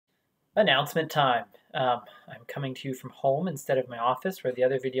Announcement time. I'm coming to you from home instead of my office where the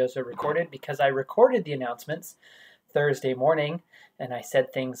other videos are recorded because I recorded the announcements Thursday morning and I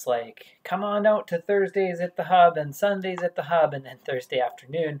said things like, come on out to Thursdays at the Hub and Sundays at the Hub. And then Thursday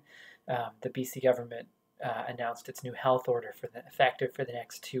afternoon, the BC government announced its new health order effective for the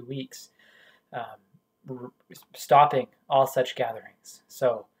next 2 weeks, stopping all such gatherings.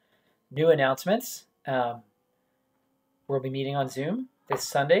 So, new announcements. We'll be meeting on Zoom this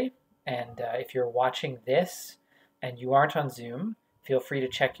Sunday. And if you're watching this and you aren't on Zoom, feel free to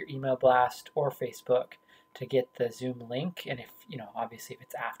check your email blast or Facebook to get the Zoom link. And if, obviously if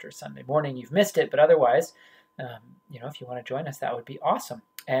it's after Sunday morning, you've missed it. But otherwise, if you want to join us, that would be awesome.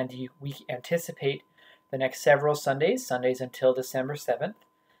 And we anticipate the next several Sundays until December 7th,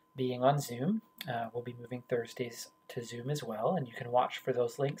 being on Zoom. We'll be moving Thursdays to Zoom as well. And you can watch for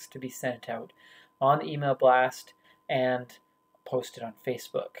those links to be sent out on the email blast and posted on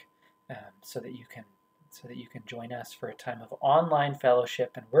Facebook, so that you can join us for a time of online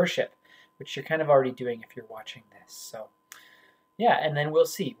fellowship and worship, which you're kind of already doing if you're watching this. So yeah, and then we'll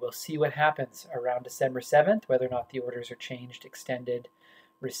see what happens around December 7th, whether or not the orders are changed, extended,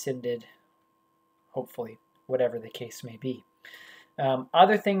 rescinded, hopefully, whatever the case may be.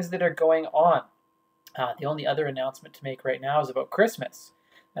 Other things that are going on. The only other announcement to make right now is about Christmas.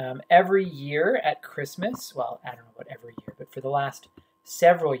 Every year at Christmas, well, I don't know about every year, but for the last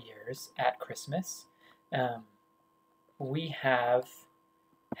several years at Christmas, we have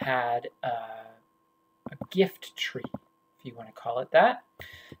had a gift tree, if you want to call it that.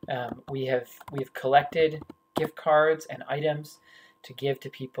 We have collected gift cards and items to give to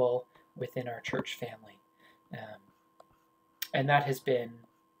people within our church family, and that has been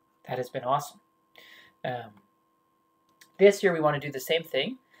awesome. This year we want to do the same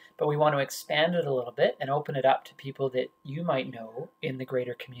thing, but we want to expand it a little bit and open it up to people that you might know in the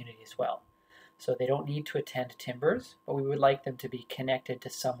greater community as well. So they don't need to attend Timbers, but we would like them to be connected to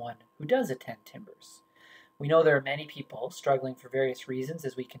someone who does attend Timbers. We know there are many people struggling for various reasons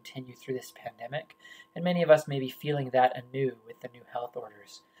as we continue through this pandemic, and many of us may be feeling that anew with the new health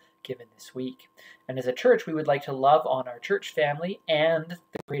orders given this week. And as a church, we would like to love on our church family and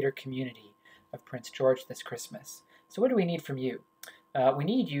the greater community of Prince George this Christmas. So what do we need from you? We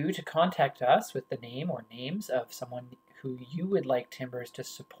need you to contact us with the name or names of someone who you would like Timbers to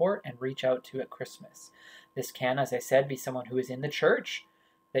support and reach out to at Christmas. This can, as I said, be someone who is in the church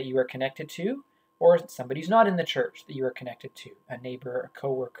that you are connected to, or somebody who's not in the church that you are connected to, a neighbor, a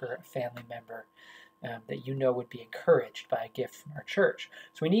coworker, a family member that you know would be encouraged by a gift from our church.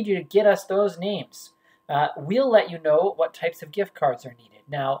 So we need you to get us those names. We'll let you know what types of gift cards are needed.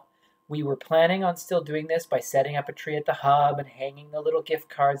 Now, we were planning on still doing this by setting up a tree at the Hub and hanging the little gift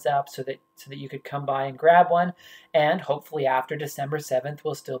cards up so that you could come by and grab one. And hopefully after December 7th,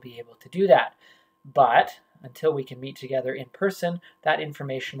 we'll still be able to do that. But until we can meet together in person, that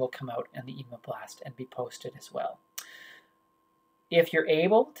information will come out in the email blast and be posted as well. If you're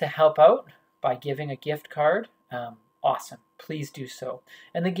able to help out by giving a gift card, awesome. Please do so.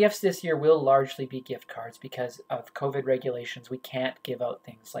 And the gifts this year will largely be gift cards because of COVID regulations. We can't give out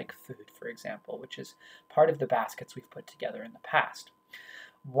things like food, for example, which is part of the baskets we've put together in the past.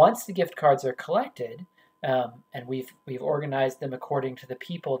 Once the gift cards are collected, and we've organized them according to the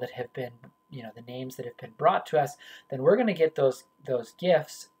people that have been, the names that have been brought to us, then we're going to get those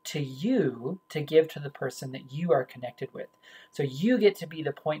gifts to you to give to the person that you are connected with. So you get to be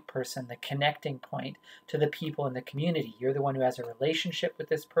the point person, the connecting point to the people in the community. You're the one who has a relationship with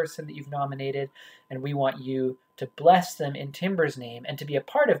this person that you've nominated, and we want you to bless them in Timber's name and to be a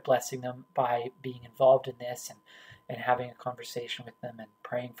part of blessing them by being involved in this and having a conversation with them and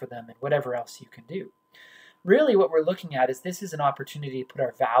praying for them and whatever else you can do. Really what we're looking at is this is an opportunity to put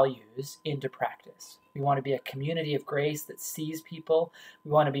our values into practice. We want to be a community of grace that sees people.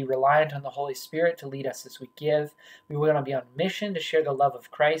 We want to be reliant on the Holy Spirit to lead us as we give. We want to be on mission to share the love of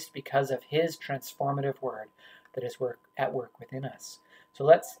Christ because of his transformative word that is at work within us. So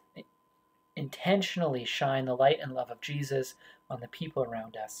let's intentionally shine the light and love of Jesus on the people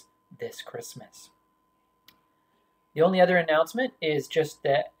around us this Christmas. The only other announcement is just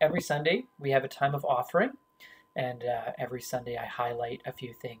that every Sunday we have a time of offering. And every Sunday I highlight a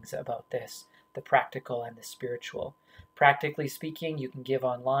few things about this, the practical and the spiritual. Practically speaking, you can give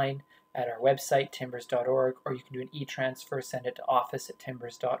online at our website, timbers.org, or you can do an e-transfer, send it to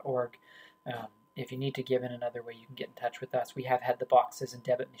office@timbers.org. If you need to give in another way, you can get in touch with us. We have had the boxes and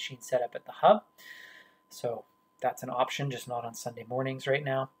debit machine set up at the Hub, so that's an option, just not on Sunday mornings right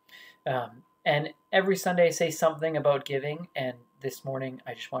now. And every Sunday I say something about giving, and this morning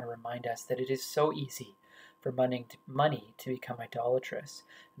I just want to remind us that it is so easy for money to become idolatrous.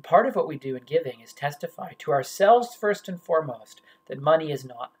 And part of what we do in giving is testify to ourselves first and foremost that money is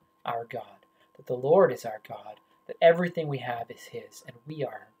not our God, that the Lord is our God, that everything we have is His, and we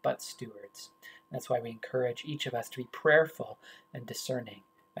are but stewards. And that's why we encourage each of us to be prayerful and discerning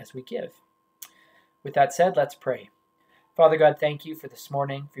as we give. With that said, let's pray. Father God, thank you for this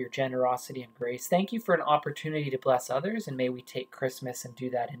morning, for your generosity and grace. Thank you for an opportunity to bless others, and may we take Christmas and do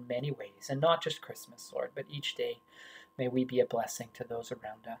that in many ways, and not just Christmas, Lord, but each day may we be a blessing to those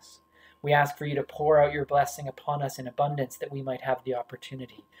around us. We ask for you to pour out your blessing upon us in abundance, that we might have the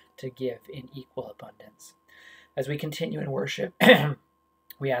opportunity to give in equal abundance. As we continue in worship,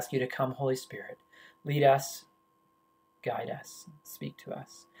 we ask you to come, Holy Spirit, lead us, guide us, speak to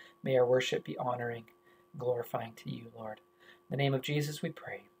us. May our worship be honoring, glorifying to you, Lord. In the name of Jesus we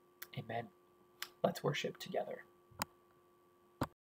pray. Amen. Let's worship together.